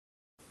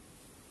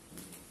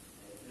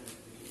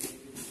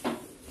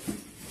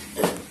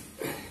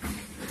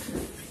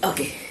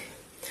Okay,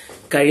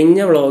 കഴിഞ്ഞ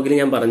വ്ളോഗിൽ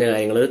ഞാൻ പറഞ്ഞ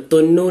കാര്യങ്ങൾ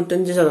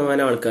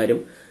 95% ആൾക്കാരും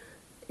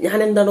ഞാൻ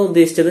എന്താണ്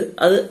ഉദ്ദേശിച്ചത്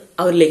അത്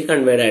അവരിലേക്ക്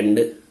കൺവേർഡ്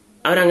ആയിട്ടുണ്ട്.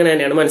 അവരങ്ങനെ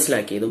തന്നെയാണ്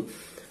മനസ്സിലാക്കിയതും.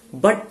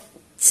 ബട്ട്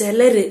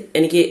ചിലര്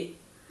എനിക്ക്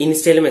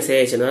ഇൻസ്റ്റയിൽ മെസ്സേജ്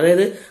അയച്ചിരുന്നു.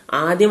 അതായത്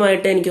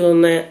ആദ്യമായിട്ട് എനിക്ക്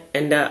തോന്നുന്ന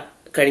എന്റെ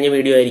കഴിഞ്ഞ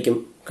വീഡിയോ ആയിരിക്കും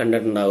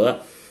കണ്ടിട്ടുണ്ടാവുക.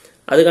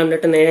 അത്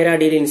കണ്ടിട്ട് നേരെ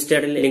അടിയിൽ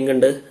ഇൻസ്റ്റയുടെ ലിങ്ക്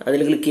ഉണ്ട്, അതിൽ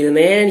ക്ലിക്ക് ചെയ്ത്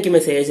നേരെ എനിക്ക്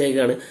message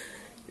അയച്ചേക്കാണ്.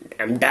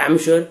 I M dam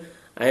sure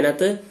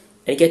അതിനകത്ത്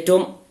എനിക്ക്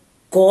ഏറ്റവും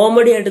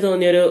കോമഡി ആയിട്ട്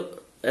തോന്നിയൊരു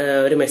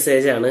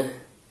മെസ്സേജാണ്,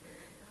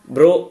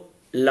 bro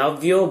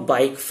love your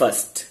bike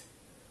first.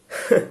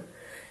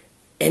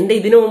 എന്റെ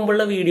ഇതിനു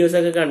മുമ്പുള്ള വീഡിയോസ്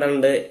ഒക്കെ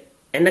കണ്ടിട്ടുണ്ട്.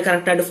 എന്നെ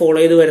കറക്റ്റായിട്ട് ഫോളോ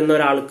ചെയ്ത് വരുന്ന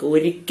ഒരാൾക്ക്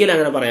ഒരിക്കലും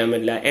അങ്ങനെ പറയാൻ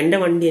പറ്റില്ല. എന്റെ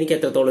വണ്ടി എനിക്ക്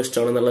എത്രത്തോളം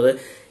ഇഷ്ടമാണെന്നുള്ളത്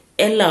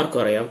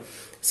എല്ലാവർക്കും അറിയാം.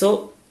 സോ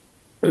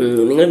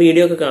നിങ്ങൾ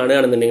വീഡിയോ ഒക്കെ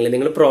കാണുകയാണെന്നുണ്ടെങ്കിൽ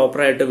നിങ്ങൾ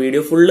പ്രോപ്പറായിട്ട്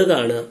വീഡിയോ ഫുള്ള്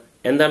കാണുക,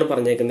 എന്താണ്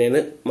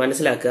പറഞ്ഞേക്കുന്നതെന്ന്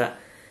മനസ്സിലാക്കുക,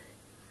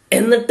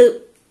 എന്നിട്ട്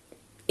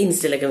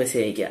ഇൻസ്റ്റയിലൊക്കെ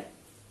മെസ്സേജ് അയക്കുക.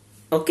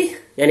 ഓക്കെ,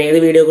 ഞാൻ ഏത്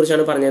വീഡിയോ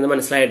കുറിച്ചാണ് പറഞ്ഞതെന്ന്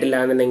മനസ്സിലായിട്ടില്ല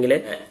എന്നുണ്ടെങ്കിൽ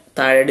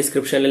താഴെ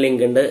ഡിസ്ക്രിപ്ഷനിൽ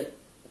ലിങ്ക് ഉണ്ട്,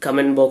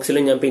 കമന്റ്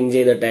ബോക്സിലും ഞാൻ പിൻ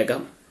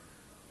ചെയ്തിട്ടേക്കാം.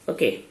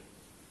 ഓക്കെ,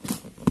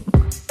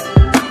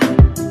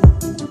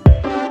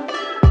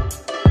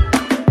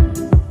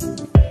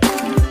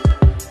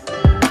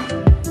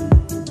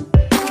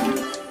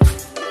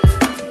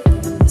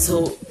 സോ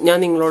ഞാൻ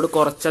നിങ്ങളോട്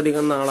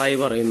കുറച്ചധികം നാളായി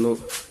പറയുന്നു,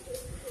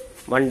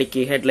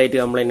 വണ്ടിക്ക് ഹെഡ്ലൈറ്റ്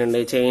കംപ്ലൈന്റ് ഉണ്ട്,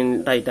 ചെയിൻ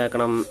ടൈറ്റ്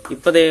ആക്കണം.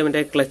 ഇപ്പൊ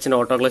മറ്റേ ക്ലച്ചിന്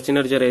ഓട്ടോ ക്ലച്ചിന്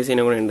ഒരു ചെറിയ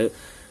സീനും കൂടെ ഉണ്ട്.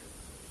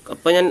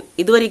 അപ്പൊ ഞാൻ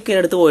ഇതുവരെ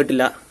ഇക്കടുത്ത്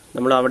പോയിട്ടില്ല,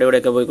 നമ്മൾ അവിടെ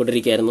ഇവിടെയൊക്കെ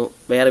പോയിക്കൊണ്ടിരിക്കുകയായിരുന്നു,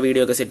 വേറെ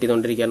വീഡിയോ ഒക്കെ സെറ്റ്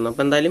ചെയ്തുകൊണ്ടിരിക്കുകയായിരുന്നു.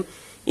 അപ്പൊ എന്തായാലും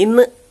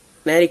ഇന്ന്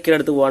നേരെ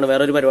ഇക്കടുത്ത് പോവാണ്,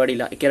 വേറെ ഒരു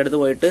പരിപാടിയില്ല. ഇക്കടുത്ത്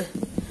പോയിട്ട്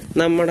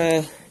നമ്മുടെ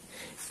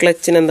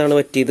ക്ലച്ചിന് എന്താണ്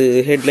പറ്റിയത്,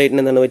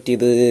 ഹെഡ്ലൈറ്റിന് എന്താണ്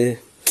പറ്റിയത്,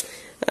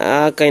 ആ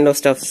കൈൻഡ് ഓഫ്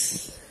സ്റ്റഫ്സ്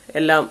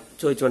എല്ലാം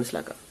ചോദിച്ച്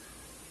മനസ്സിലാക്കാം.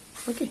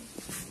 ഓക്കെ,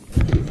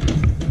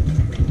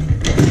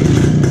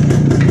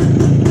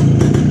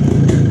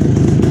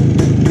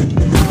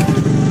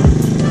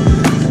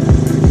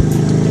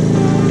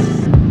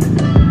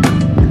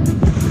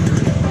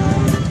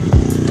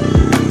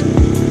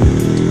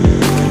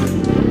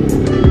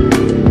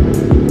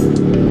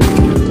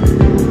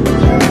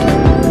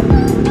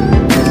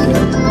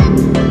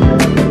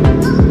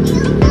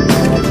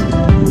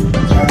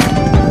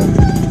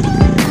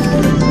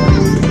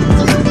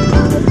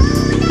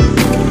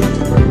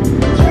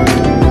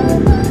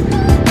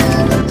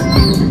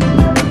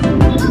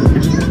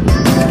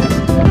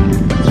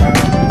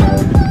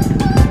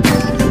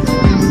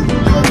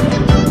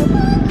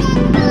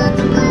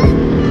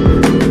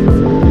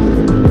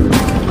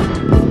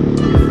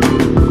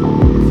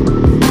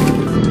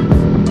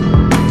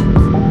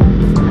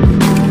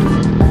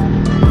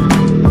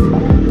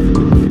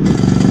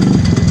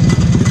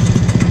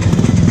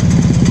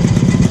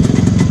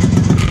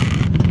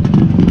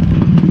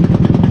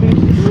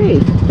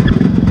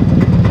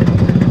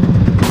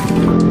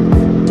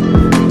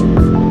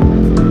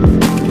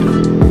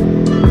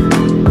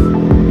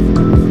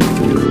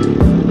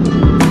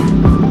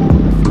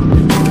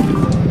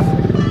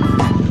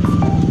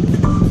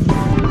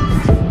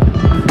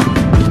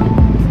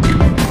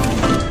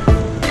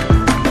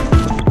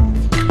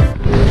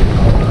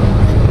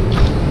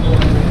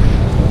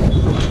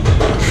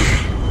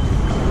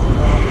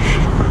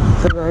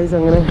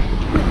 അങ്ങനെ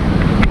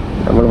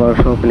നമ്മൾ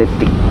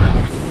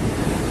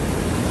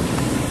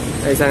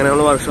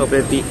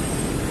വർക്ക്ഷോപ്പിലെത്തി.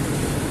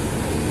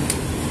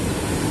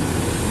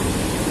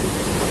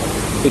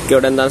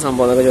 ഇക്കയോടെ എന്താണ്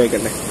സംഭവം എന്നൊക്കെ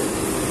ചോദിക്കട്ടെ.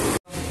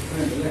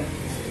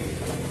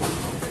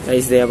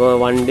 അപ്പൊ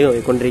വണ്ടി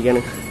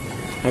നോക്കിക്കൊണ്ടിരിക്കുകയാണ്.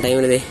 ആ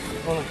ടൈമിലേ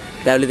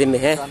രാവിലെ തന്നെ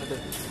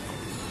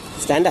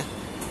സ്റ്റാൻഡാ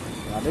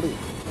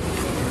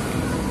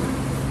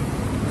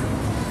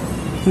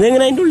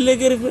ഇതെങ്ങനെ അതിന്റെ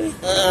ഉള്ളിലേക്ക് കയറിപ്പോ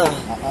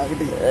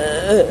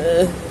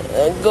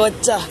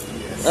ഗോച്ച.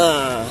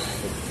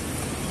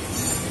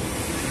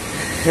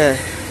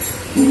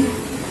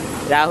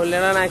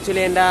 രാഹുലിനാണ്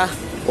ആക്ച്വലി എന്റെ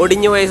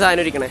ഒടിഞ്ഞു പോയ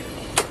സാധനം ഇരിക്കണേ.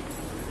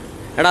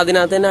 എടാ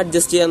അതിനകത്ത് തന്നെ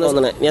അഡ്ജസ്റ്റ് ചെയ്യാന്ന്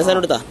തോന്നണേ. ഞാൻ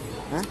സാധനം എടുത്താ,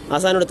 ആ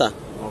സാധനം എടുത്താ,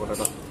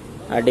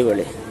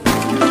 അടിപൊളി.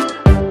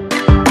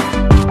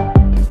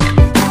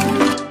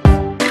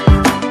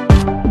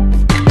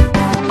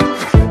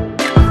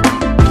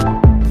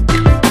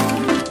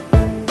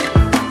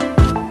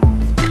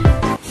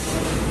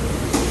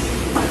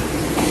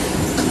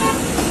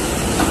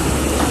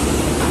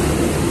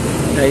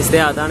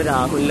 അതാണ്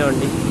രാഹുലിന്റെ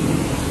വണ്ടി.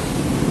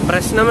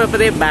 പ്രശ്നം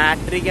ഇപ്പതേ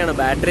ബാറ്ററിക്കാണ്,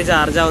 ബാറ്ററി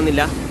ചാർജ്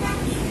ആവുന്നില്ല.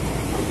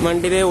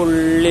 വണ്ടിയുടെ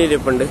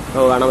ഉള്ളിലിരിപ്പുണ്ട്,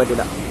 കാണാൻ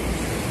പറ്റില്ല.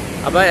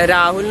 അപ്പൊ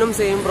രാഹുലിനും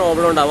സെയിം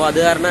പ്രോബ്ലം ഉണ്ടാവും. അത്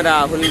കാരണം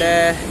രാഹുലിന്റെ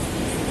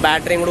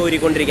ബാറ്ററിയും കൂടെ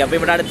ഊരിക്കൊണ്ടിരിക്കുക. അപ്പൊ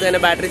ഇവിടെ അടുത്ത്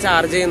തന്നെ ബാറ്ററി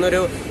ചാർജ് ചെയ്യുന്ന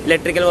ഒരു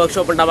ഇലക്ട്രിക്കൽ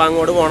വർക്ക്ഷോപ്പ് ഉണ്ടാവും,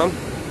 അങ്ങോട്ട് പോകണം.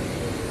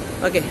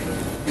 ഓക്കെ,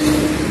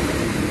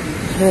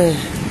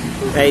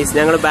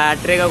 ഞങ്ങൾ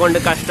ബാറ്ററി ഒക്കെ കൊണ്ട്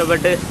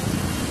കഷ്ടപ്പെട്ട്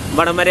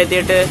ഇവിടം വരെ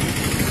എത്തിയിട്ട്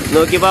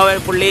നോക്കിയപ്പോ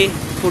പുള്ളി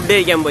ഫുഡ്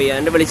കഴിക്കാൻ പോയി.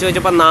 അതിന്റെ വിളിച്ചു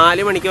വെച്ചപ്പോ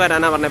 4 മണിക്ക്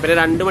വരാനാ പറഞ്ഞത്. പിന്നെ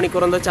 2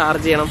 മണിക്കൂർ എന്തോ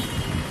ചാർജ് ചെയ്യണം.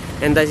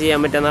 എന്താ ചെയ്യാൻ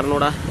പറ്റാന്ന്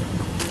പറഞ്ഞൂടാ,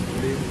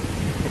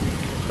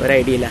 ഒരു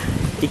ഐഡിയ ഇല്ല.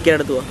 ടിക്കറ്റ്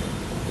എടുത്തു പോവാ.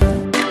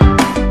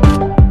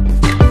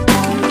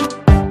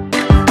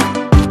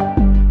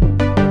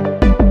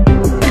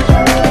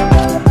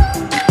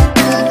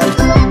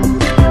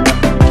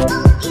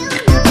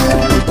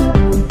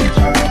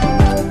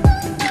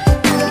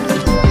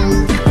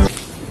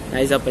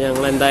 ഗൈസ്. അപ്പൊ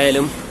ഞങ്ങൾ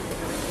എന്തായാലും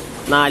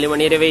 4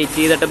 മണി വരെ വെയിറ്റ്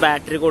ചെയ്തിട്ട്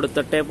ബാറ്ററി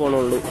കൊടുത്തിട്ടേ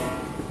പോണുള്ളൂ.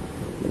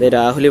 ഇത്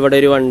രാഹുൽ ഇവിടെ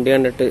ഒരു വണ്ടി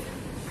കണ്ടിട്ട്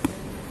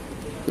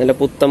നല്ല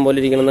പുത്തം പോലെ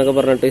ഇരിക്കണം എന്നൊക്കെ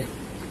പറഞ്ഞിട്ട്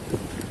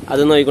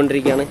അത്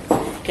നോക്കിക്കൊണ്ടിരിക്കുകയാണ്.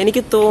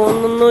 എനിക്ക്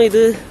തോന്നുന്നു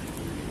ഇത്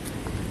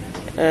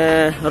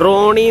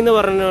റോണി എന്ന്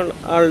പറഞ്ഞ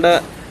ആളുടെ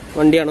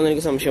വണ്ടിയാണെന്ന്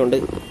എനിക്ക് സംശയമുണ്ട്.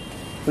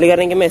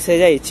 പുള്ളിക്കാരൻ എനിക്ക്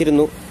മെസ്സേജ്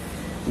അയച്ചിരുന്നു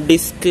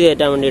ഡിസ്ക്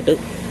കയറ്റാൻ വേണ്ടിയിട്ട്.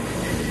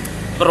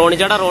 അപ്പോൾ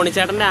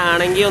റോണിച്ചേട്ടൻ്റെ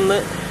ആണെങ്കിൽ ഒന്ന്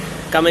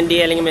കമൻറ്റ്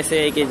ചെയ്യുക അല്ലെങ്കിൽ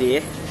മെസ്സേജ് അയക്കുകയും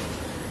ചെയ്യേ.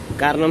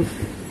 കാരണം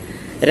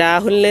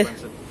രാഹുലിന്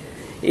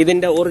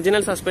ഇതിൻ്റെ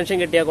ഒറിജിനൽ സസ്പെൻഷൻ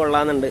കിട്ടിയാൽ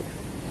കൊള്ളാമെന്നുണ്ട്.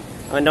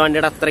 അവൻ്റെ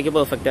വണ്ടിയുടെ അത്രയ്ക്ക്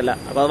പെർഫെക്റ്റ് അല്ല.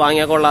 അപ്പോൾ അത്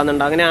വാങ്ങിയാൽ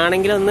കൊള്ളാമെന്നുണ്ട്. അങ്ങനെ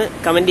ആണെങ്കിൽ ഒന്ന്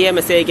കമൻറ്റ് ചെയ്യുക,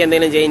 മെസ്സേജ് അയക്കുക,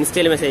 എന്തെങ്കിലും ചെയ്യുക,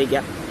 ഇൻസ്റ്റയിൽ മെസ്സേജ്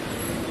അയക്കുക.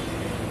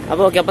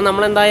 അപ്പോൾ ഓക്കെ. അപ്പോൾ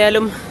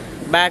നമ്മളെന്തായാലും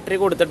ബാറ്ററി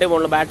കൊടുത്തിട്ടേ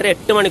പോകുള്ളൂ. ബാറ്ററി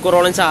 8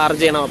 മണിക്കൂറോളം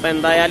ചാർജ് ചെയ്യണം. അപ്പോൾ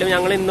എന്തായാലും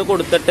ഞങ്ങൾ ഇന്ന്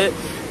കൊടുത്തിട്ട്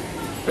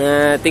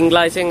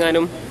തിങ്കളാഴ്ച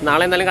എങ്ങാനും,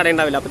 നാളെ എന്തായാലും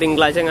കടയുണ്ടാവില്ല, അപ്പോൾ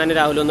തിങ്കളാഴ്ച എങ്ങാനും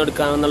രാഹുൽ ഒന്ന്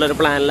എടുക്കാമെന്നുള്ളൊരു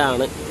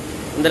പ്ലാനിലാണ്.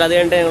 എന്തായാലും അത്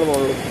കഴിഞ്ഞിട്ട് ഞങ്ങൾ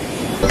പോകുള്ളൂ.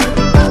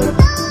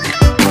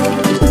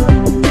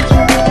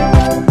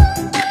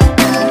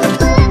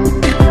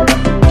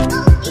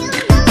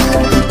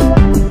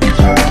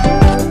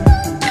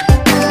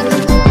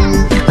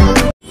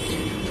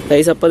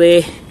 ഗൈസ്, അപ്പോൾ അതേ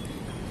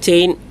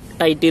ചെയിൻ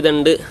ടൈറ്റ്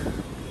ചെയ്തിട്ടുണ്ട്.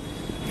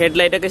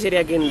 ഹെഡ്ലൈറ്റൊക്കെ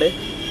ശരിയാക്കിയിട്ടുണ്ട്.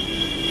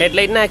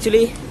 ഹെഡ്ലൈറ്റിന്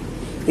ആക്ച്വലി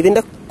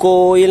ഇതിൻ്റെ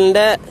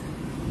കോയിലിൻ്റെ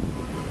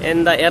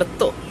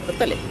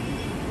എർത്തല്ലേ,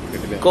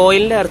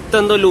 കോയിലിൻ്റെ എർത്ത്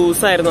എന്തോ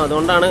ലൂസായിരുന്നു.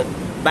 അതുകൊണ്ടാണ്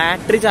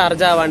ബാറ്ററി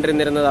ചാർജ്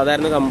ആവാണ്ടിരുന്നിരുന്നത്.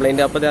 അതായിരുന്നു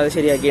കംപ്ലൈൻറ്റ്. അപ്പോൾ അത്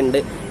ശരിയാക്കിയിട്ടുണ്ട്.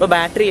 ഇപ്പോൾ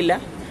ബാറ്ററി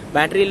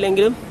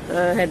ഇല്ലെങ്കിലും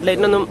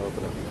ഹെഡ്ലൈറ്റിനൊന്നും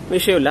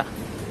വിഷയമില്ല.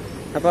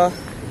 അപ്പോൾ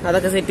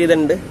അതൊക്കെ സെറ്റ്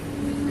ചെയ്തിട്ടുണ്ട്.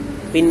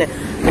 പിന്നെ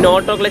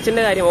ഓട്ടോ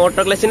ക്ലച്ചിന്റെ കാര്യം,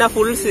 ഓട്ടോ ക്ലച്ചിന്റെ ആ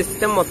ഫുൾ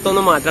സിസ്റ്റം മൊത്തം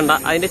ഒന്നും മാറ്റണ്ട.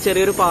 അതിന്റെ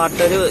ചെറിയൊരു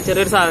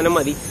ചെറിയൊരു സാധനം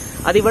മതി.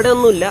 അതിവിടെ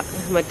ഒന്നുമില്ല,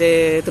 മറ്റേ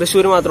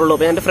തൃശ്ശൂർ മാത്രമേ ഉള്ളൂ.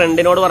 അപ്പൊ ഞാൻ എന്റെ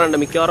ഫ്രണ്ടിനോട് പറയണ്ട,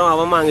 മിക്കവാറും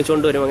അവൻ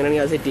വാങ്ങിച്ചുകൊണ്ട് വരും.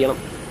 അങ്ങനെയാണെങ്കിൽ അത് സെറ്റ് ചെയ്യണം.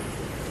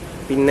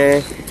 പിന്നെ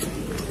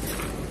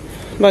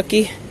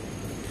ബാക്കി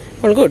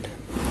ഓൾ ഗുഡ്.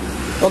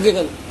 ഓക്കെ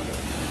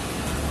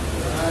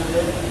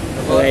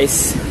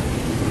ഗൈസ്,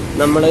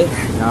 നമ്മള്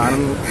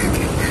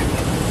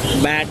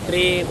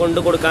ബാറ്ററി കൊണ്ട്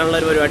കൊടുക്കാനുള്ള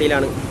ഒരു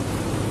പരിപാടിയിലാണ്.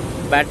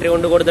 ബാറ്ററി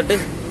കൊണ്ട് കൊടുത്തിട്ട്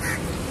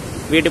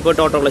വീട്ടിൽ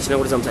പോയിട്ട് ഓട്ടോ ക്ലച്ചിനെ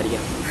കൂടി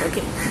സംസാരിക്കാം.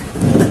 ഓക്കെ.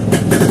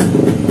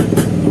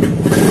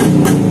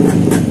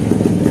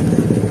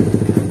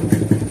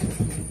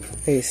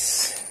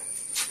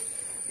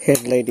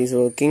 Headlight is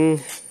working.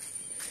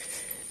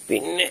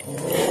 പിന്നെ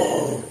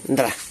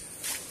എന്താ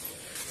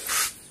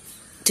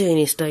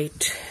Chinese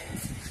tight.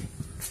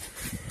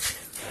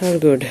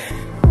 Good.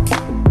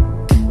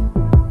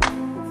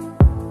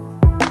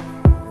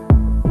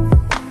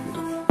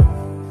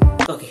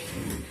 Okay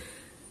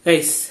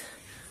guys,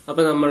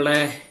 അപ്പൊ നമ്മളുടെ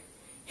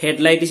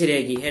ഹെഡ്ലൈറ്റ്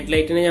ശരിയാക്കി.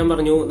 ഹെഡ്ലൈറ്റിന് ഞാൻ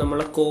പറഞ്ഞു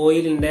നമ്മളെ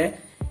കോയിലിന്റെ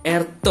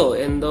എർത്തോ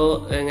എന്തോ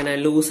ഇങ്ങനെ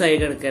ലൂസായി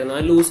കിടക്കായിരുന്നു.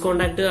 ആ ലൂസ്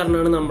കോണ്ടാക്ട്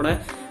കാരണമാണ് നമ്മുടെ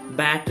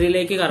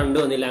ബാറ്ററിയിലേക്ക് കറണ്ട്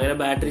വന്നില്ല. അങ്ങനെ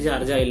ബാറ്ററി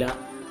ചാർജ് ആയില്ല.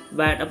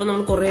 അപ്പൊ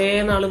നമ്മൾ കുറെ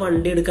നാള്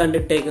വണ്ടി എടുക്കാണ്ട്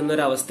ഇട്ടേക്കുന്ന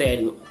ഒരു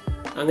അവസ്ഥയായിരുന്നു.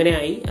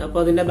 അങ്ങനെയായി. അപ്പൊ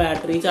അതിന്റെ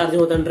ബാറ്ററി ചാർജ്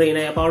മൊത്തം ഡ്രെയിൻ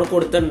ആയി. അപ്പൊ അവിടെ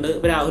കൊടുത്തിട്ടുണ്ട്.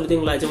 ഇപ്പൊ രാഹുൽ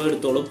തിങ്കളാഴ്ച പോയി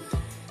എടുത്തോളും.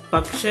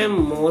 പക്ഷെ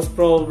മോസ്റ്റ്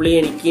പ്രോബ്ലി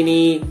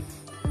എനിക്കിനി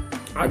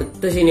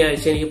അടുത്ത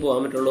ശനിയാഴ്ച എനിക്ക്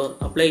പോകാൻ പറ്റുള്ളൂ.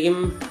 അപ്പോഴേക്കും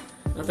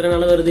അത്ര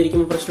നാൾ വെറുതെ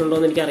ഇരിക്കുമ്പോൾ പ്രശ്നമുണ്ടോ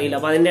എന്ന് എനിക്കറിയില്ല.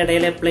 അപ്പൊ അതിന്റെ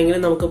ഇടയിൽ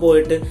എപ്പോഴെങ്കിലും നമുക്ക്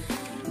പോയിട്ട്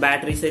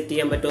ബാറ്ററി സെറ്റ്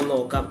ചെയ്യാൻ പറ്റുമോ എന്ന്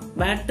നോക്കാം.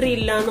 ബാറ്ററി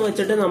ഇല്ല എന്ന്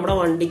വെച്ചിട്ട് നമ്മുടെ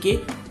വണ്ടിക്ക്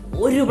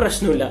ഒരു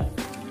പ്രശ്നമില്ല.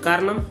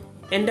 കാരണം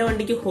എന്റെ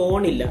വണ്ടിക്ക്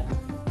ഹോൺ ഇല്ല.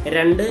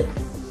 2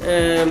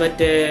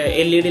 മറ്റേ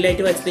LED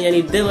ലൈറ്റ് വെച്ചിട്ട് ഞാൻ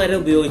ഇതുവരെ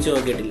ഉപയോഗിച്ച്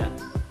നോക്കിയിട്ടില്ല.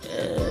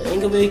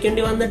 എനിക്ക്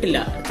ഉപയോഗിക്കേണ്ടി വന്നിട്ടില്ല.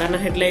 കാരണം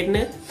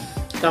ഹെഡ്ലൈറ്റിന്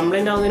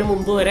കംപ്ലൈന്റ് ആവുന്നതിന്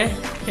മുമ്പ് വരെ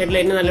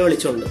ഹെഡ്ലൈറ്റിന് നല്ല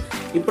വെളിച്ചമുണ്ട്.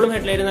 ഇപ്പോഴും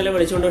ഹെഡ്ലൈറ്റ് നല്ല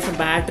വെളിച്ചമുണ്ട്. പക്ഷെ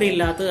ബാറ്ററി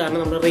ഇല്ലാത്തത് കാരണം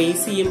നമ്മൾ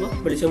റേസ് ചെയ്യുമ്പോൾ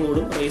വെളിച്ചം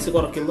കൂടും. റേസ്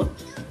കുറയ്ക്കുമ്പോൾ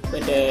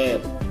മറ്റേ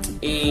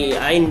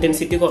ആ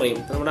ഇന്റൻസിറ്റി കുറയും.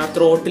 നമ്മുടെ ആ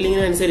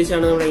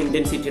ത്രോട്ടിലിങ്ങിനനുസരിച്ചാണ് നമ്മുടെ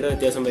ഇന്റൻസിറ്റിയുടെ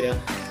വ്യത്യാസം വരിക.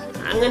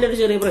 അങ്ങനെ ഒരു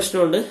ചെറിയ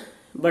പ്രശ്നമുണ്ട്.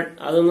 ബട്ട്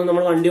അതൊന്നും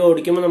നമ്മൾ വണ്ടി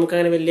ഓടിക്കുമ്പോൾ നമുക്ക്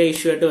അങ്ങനെ വലിയ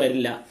ഇഷ്യൂ ആയിട്ട്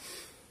വരില്ല.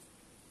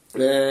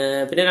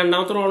 പിന്നെ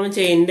രണ്ടാമത്തെ പ്രോബ്ലം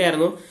ചെയിനിന്റെ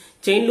ആയിരുന്നു.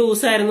 ചെയിൻ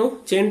ലൂസായിരുന്നു.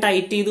 ചെയിൻ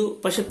ടൈറ്റ് ചെയ്തു.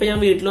 പക്ഷെ ഇപ്പൊ ഞാൻ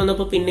വീട്ടിൽ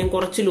വന്നപ്പോൾ പിന്നെയും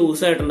കുറച്ച്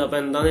ലൂസായിട്ടുണ്ട്. അപ്പൊ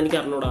എന്താന്ന് എനിക്ക്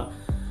അറിഞ്ഞൂടാ.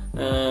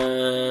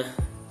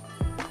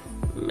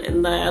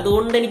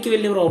 അതുകൊണ്ട് എനിക്ക്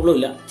വലിയ പ്രോബ്ലം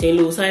ഇല്ല. ചെയിൻ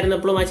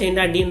ലൂസായിരുന്നപ്പോഴും ആ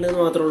ചെയിൻ്റെ അടി ഉണ്ടെന്ന്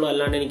മാത്രമേ ഉള്ളൂ.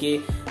 അല്ലാണ്ട് എനിക്ക്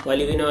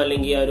വലിവിനോ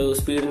അല്ലെങ്കിൽ ആ ഒരു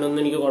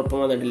സ്പീഡിനൊന്നും എനിക്ക് കുഴപ്പം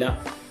വന്നിട്ടില്ല.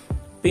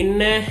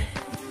 പിന്നെ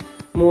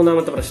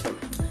മൂന്നാമത്തെ പ്രശ്നം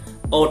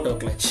ഓട്ടോ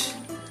ക്ലച്ച്.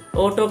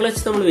 ഓട്ടോ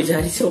ക്ലച്ച് നമ്മൾ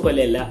വിചാരിച്ച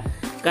പോലെയല്ല.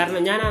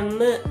 കാരണം ഞാൻ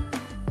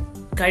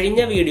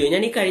കഴിഞ്ഞ വീഡിയോ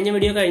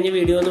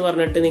എന്ന്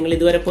പറഞ്ഞിട്ട് നിങ്ങൾ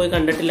ഇതുവരെ പോയി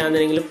കണ്ടിട്ടില്ല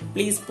എന്നുണ്ടെങ്കിൽ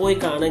പ്ലീസ് പോയി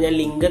കാണുക. ഞാൻ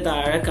ലിങ്ക്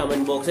താഴെ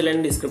കമന്റ് ബോക്സിൽ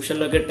അല്ലെങ്കിൽ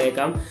ഡിസ്ക്രിപ്ഷനിലൊക്കെ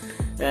ഇട്ടേക്കാം.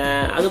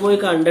 അത് പോയി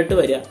കണ്ടിട്ട്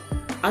വരിക.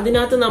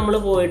 അതിനകത്ത് നമ്മൾ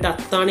പോയിട്ട്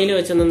അത്താണിയിൽ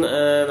വെച്ച്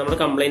നമ്മുടെ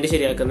കംപ്ലൈന്റ്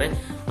ശരിയാക്കുന്നത്.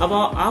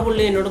 അപ്പോൾ ആ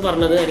പുള്ളി എന്നോട്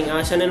പറഞ്ഞത്, അല്ലെങ്കിൽ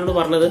ആശാൻ എന്നോട്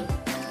പറഞ്ഞത്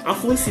ആ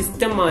ഫുൾ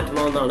സിസ്റ്റം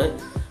മാറ്റണമെന്നാണ്.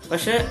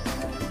 പക്ഷെ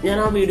ഞാൻ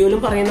ആ വീഡിയോയിലും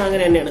പറയുന്നത്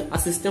അങ്ങനെ തന്നെയാണ്. ആ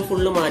സിസ്റ്റം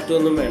ഫുള്ള്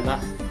മാറ്റുമൊന്നും വേണ്ട.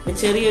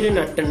 ചെറിയൊരു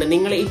നട്ടുണ്ട്.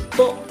 നിങ്ങൾ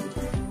ഇപ്പോ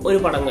ഒരു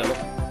പടം കാണും,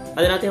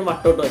 അതിനകത്ത് ഞാൻ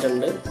വട്ടോട്ട്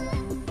വെച്ചിട്ടുണ്ട്.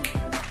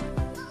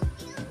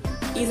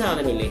 ഈ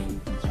സാധനമില്ലേ,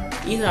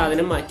 ഈ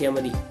സാധനം മാറ്റിയാൽ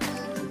മതി.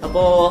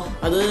 അപ്പോ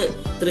അത്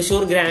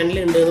തൃശ്ശൂർ ഗ്രാൻഡിൽ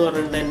ഉണ്ട് എന്ന്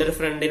പറഞ്ഞിട്ടുണ്ട്. എന്റെ ഒരു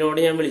ഫ്രണ്ടിനോട്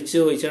ഞാൻ വിളിച്ചു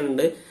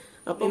ചോദിച്ചിട്ടുണ്ട്.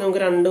 അപ്പൊ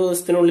നമുക്ക് 2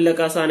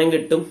 ദിവസത്തിനുള്ളിലൊക്കെ ആ സാധനം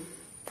കിട്ടും.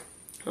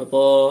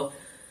 അപ്പോ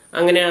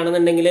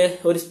അങ്ങനെയാണെന്നുണ്ടെങ്കിൽ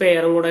ഒരു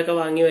സ്പെയറും കൂടെ ഒക്കെ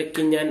വാങ്ങി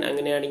വെക്കും ഞാൻ.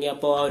 അങ്ങനെയാണെങ്കിൽ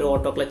അപ്പോൾ ആ ഒരു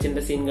ഓട്ടോ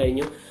ക്ലച്ചിന്റെ സീൻ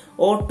കഴിഞ്ഞു.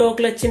 ഓട്ടോ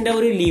ക്ലച്ചിന്റെ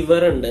ഒരു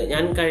ലിവർ ഉണ്ട്,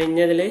 ഞാൻ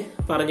കഴിഞ്ഞതിൽ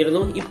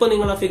പറഞ്ഞിരുന്നു. ഇപ്പൊ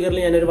നിങ്ങൾ ആ ഫിഗറിൽ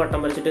ഞാനൊരു വട്ടം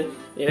വരച്ചിട്ട്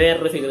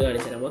വേറൊരു ഫിഗർ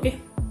കാണിച്ചു തരാം. ഓക്കെ,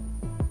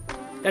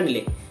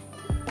 കണ്ടില്ലേ?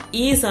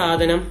 ഈ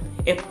സാധനം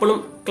എപ്പോഴും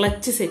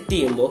ക്ലച്ച് സെറ്റ്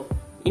ചെയ്യുമ്പോൾ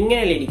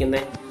ഇങ്ങനെയല്ലേ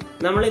ഇരിക്കുന്നത്.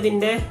 നമ്മൾ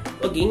ഇതിന്റെ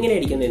ഇങ്ങനെ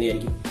ഇരിക്കുന്നതെന്ന്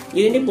വിചാരിക്കും.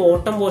 ഇതിന്റെ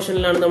ബോട്ടം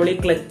പോർഷനിലാണ് നമ്മൾ ഈ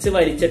ക്ലച്ച്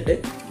വലിച്ചിട്ട്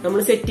നമ്മൾ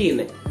സെറ്റ്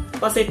ചെയ്യുന്നത്.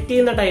 അപ്പൊ സെറ്റ്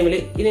ചെയ്യുന്ന ടൈമിൽ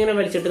ഇതിങ്ങനെ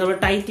വലിച്ചിട്ട് നമ്മൾ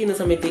ടൈറ്റ് ചെയ്യുന്ന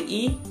സമയത്ത്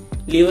ഈ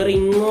ലിവർ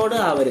ഇങ്ങോട്ട്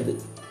ആവരുത്.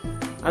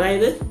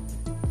 അതായത്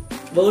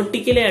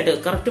വെർട്ടിക്കലായിട്ട്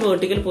കറക്റ്റ്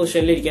വെർട്ടിക്കൽ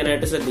പൊസിഷനിൽ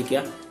ഇരിക്കാനായിട്ട്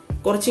ശ്രദ്ധിക്കുക.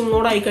 കുറച്ച്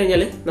ഇങ്ങോട്ടായി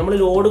കഴിഞ്ഞാൽ നമ്മൾ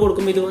ലോഡ്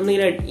കൊടുക്കുമ്പോൾ ഇത് വന്ന്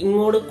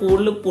ഇങ്ങോട്ട്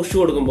കൂടുതൽ പുഷ്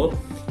കൊടുക്കുമ്പോൾ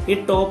ഈ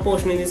ടോപ്പ്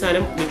പോർഷനിൽ ഈ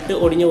സാധനം വിട്ട്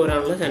ഒടിഞ്ഞു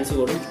പോരാനുള്ള ചാൻസ്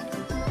കൂടും.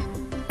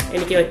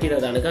 എനിക്ക് പറ്റിയത്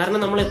അതാണ്. കാരണം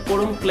നമ്മൾ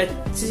എപ്പോഴും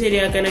ക്ലച്ച്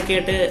ശരിയാക്കാനൊക്കെ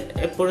ആയിട്ട്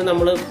എപ്പോഴും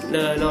നമ്മൾ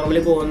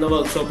നോർമലി പോകുന്ന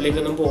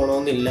വർക്ക്ഷോപ്പിലേക്കൊന്നും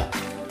പോകണമെന്നില്ല.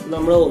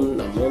 നമ്മൾ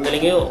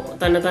ഒന്നല്ലെങ്കിൽ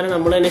തന്നെ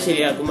നമ്മൾ തന്നെ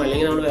ശരിയാക്കും,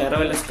 അല്ലെങ്കിൽ നമ്മൾ വേറെ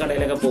വല്ല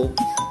കടയിലൊക്കെ പോകും.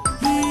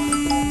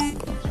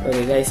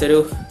 ഓക്കെ ഗൈസ്, ഒരു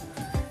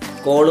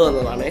കോള്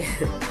വന്നതാണ്.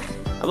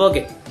 അപ്പൊ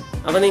ഓക്കെ,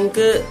 അപ്പൊ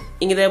നിങ്ങക്ക്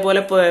ഇതേപോലെ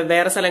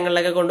വേറെ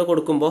സ്ഥലങ്ങളിലൊക്കെ കൊണ്ട്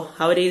കൊടുക്കുമ്പോൾ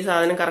അവർ ഈ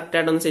സാധനം കറക്റ്റ്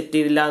ആയിട്ടൊന്നും സെറ്റ്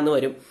ചെയ്തില്ല എന്ന്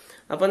വരും.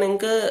 അപ്പൊ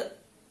നിങ്ങക്ക്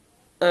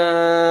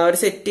അവർ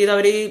സെറ്റ് ചെയ്ത്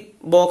അവർ ഈ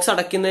ബോക്സ്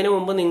അടയ്ക്കുന്നതിന്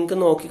മുമ്പ് നിങ്ങൾക്ക്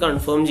നോക്കി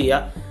കൺഫേം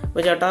ചെയ്യാം.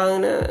 അപ്പൊ ചേട്ടാ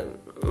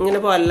ഇങ്ങനെ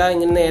അല്ല,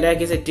 ഇങ്ങനെ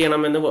നേരെയാക്കി സെറ്റ്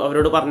ചെയ്യണമെന്ന്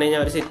അവരോട് പറഞ്ഞു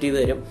കഴിഞ്ഞാൽ അവർ സെറ്റ് ചെയ്ത്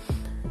തരും.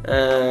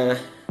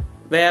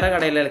 വേറെ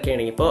കടയിലൊക്കെ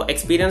ആണെങ്കിൽ ഇപ്പോൾ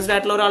എക്സ്പീരിയൻസ്ഡ്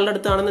ആയിട്ടുള്ള ഒരാളുടെ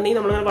അടുത്താണെന്നുണ്ടെങ്കിൽ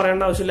നമ്മളങ്ങനെ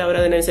പറയേണ്ട ആവശ്യമില്ല, അവർ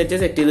അതിനനുസരിച്ച്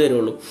സെറ്റ് ചെയ്ത്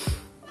തരുള്ളൂ.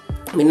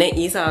 പിന്നെ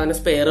ഈ സാധനം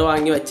സ്പെയർ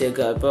വാങ്ങി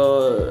വെച്ചേക്കുക. ഇപ്പോൾ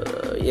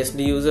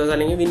SD യൂസേഴ്സ്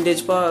അല്ലെങ്കിൽ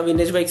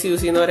വിന്റേജ് ബൈക്സ്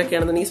യൂസ് ചെയ്യുന്നവരൊക്കെ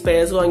ആണെന്നുണ്ടെങ്കിൽ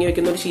സ്പെയർസ് വാങ്ങി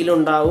വെക്കുന്ന ഒരു ശീലം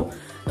ഉണ്ടാവും.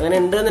 അങ്ങനെ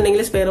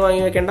ഉണ്ടെന്നുണ്ടെങ്കിൽ സ്പെയർ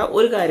വാങ്ങി വെക്കേണ്ട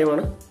ഒരു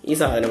കാര്യമാണ് ഈ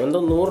സാധനം. എന്തോ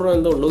 100 രൂപ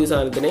എന്തോ ഉള്ളൂ ഈ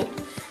സാധനത്തിന്.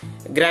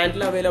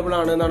 ഗ്രാൻഡിൽ അവൈലബിൾ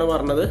ആണ് എന്നാണ്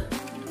പറഞ്ഞത്.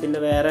 പിന്നെ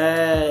വേറെ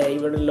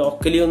ഇവിടെ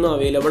ലോക്കലി ഒന്നും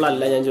അവൈലബിൾ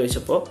അല്ല ഞാൻ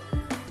ചോദിച്ചപ്പോൾ.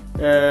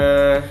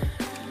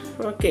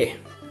 ഓക്കെ,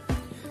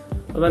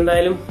 അപ്പൊ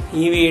എന്തായാലും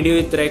ഈ വീഡിയോ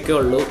ഇത്രയൊക്കെ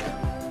ഉള്ളൂ.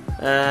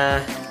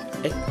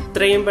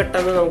 എത്രയും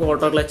പെട്ടെന്ന് നമുക്ക്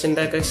ഓട്ടോ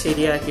ക്ലച്ചിന്റെ ഒക്കെ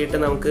ശരിയാക്കിയിട്ട്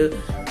നമുക്ക്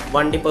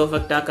വണ്ടി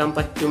പെർഫെക്റ്റ് ആക്കാൻ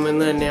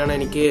പറ്റുമെന്ന് തന്നെയാണ്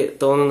എനിക്ക്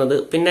തോന്നുന്നത്.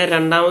 പിന്നെ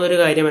രണ്ടാമതൊരു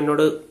കാര്യം,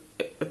 എന്നോട്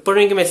എപ്പോഴും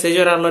എനിക്ക് മെസ്സേജ്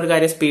വരാനുള്ള ഒരു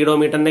കാര്യം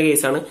സ്പീഡോമീറ്ററിന്റെ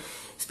കേസാണ്.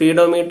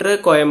 സ്പീഡോമീറ്റർ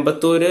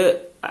കോയമ്പത്തൂര്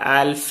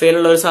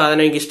ആൽഫയിലുള്ള ഒരു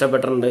സാധനം എനിക്ക്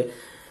ഇഷ്ടപ്പെട്ടിട്ടുണ്ട്.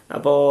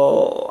 അപ്പോ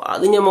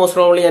അത് ഞാൻ മോസ്റ്റ്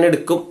പ്രോബ്ലി ഞാൻ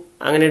എടുക്കും.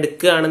 അങ്ങനെ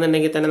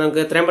എടുക്കുകയാണെന്നുണ്ടെങ്കിൽ തന്നെ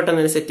നമുക്ക് എത്രയും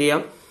പെട്ടെന്ന് സെറ്റ്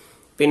ചെയ്യാം.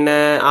 പിന്നെ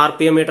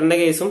RPM മീറ്ററിന്റെ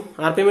കേസും,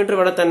 RPM മീറ്റർ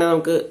ഇവിടെ തന്നെ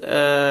നമുക്ക്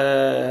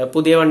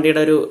പുതിയ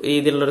വണ്ടിയുടെ ഒരു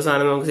രീതിയിലുള്ള ഒരു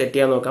സാധനം നമുക്ക് സെറ്റ്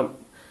ചെയ്യാൻ നോക്കാം.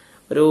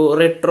 ഒരു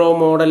റെട്രോ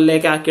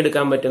മോഡലിലേക്ക് ആക്കി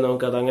എടുക്കാൻ പറ്റും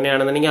നമുക്ക്. അത്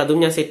അങ്ങനെയാണെന്നുണ്ടെങ്കിൽ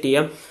അതും ഞാൻ സെറ്റ്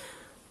ചെയ്യാം.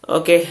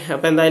 ഓക്കെ,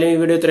 അപ്പൊ എന്തായാലും ഈ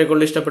വീഡിയോ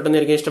ഇത്രയൊക്കെ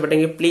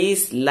ഇഷ്ടപ്പെട്ടെങ്കിൽ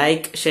please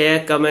like, share,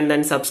 comment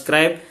and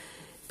subscribe.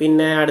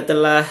 പിന്നെ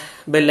അടുത്തുള്ള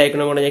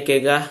ബെല്ലൈക്കണും കൂടെ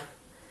ഞെക്കുക.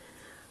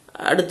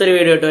 അടുത്തൊരു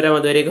വീഡിയോ ആയിട്ട് വരാം.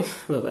 അതുവരേക്കും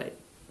ബൈ.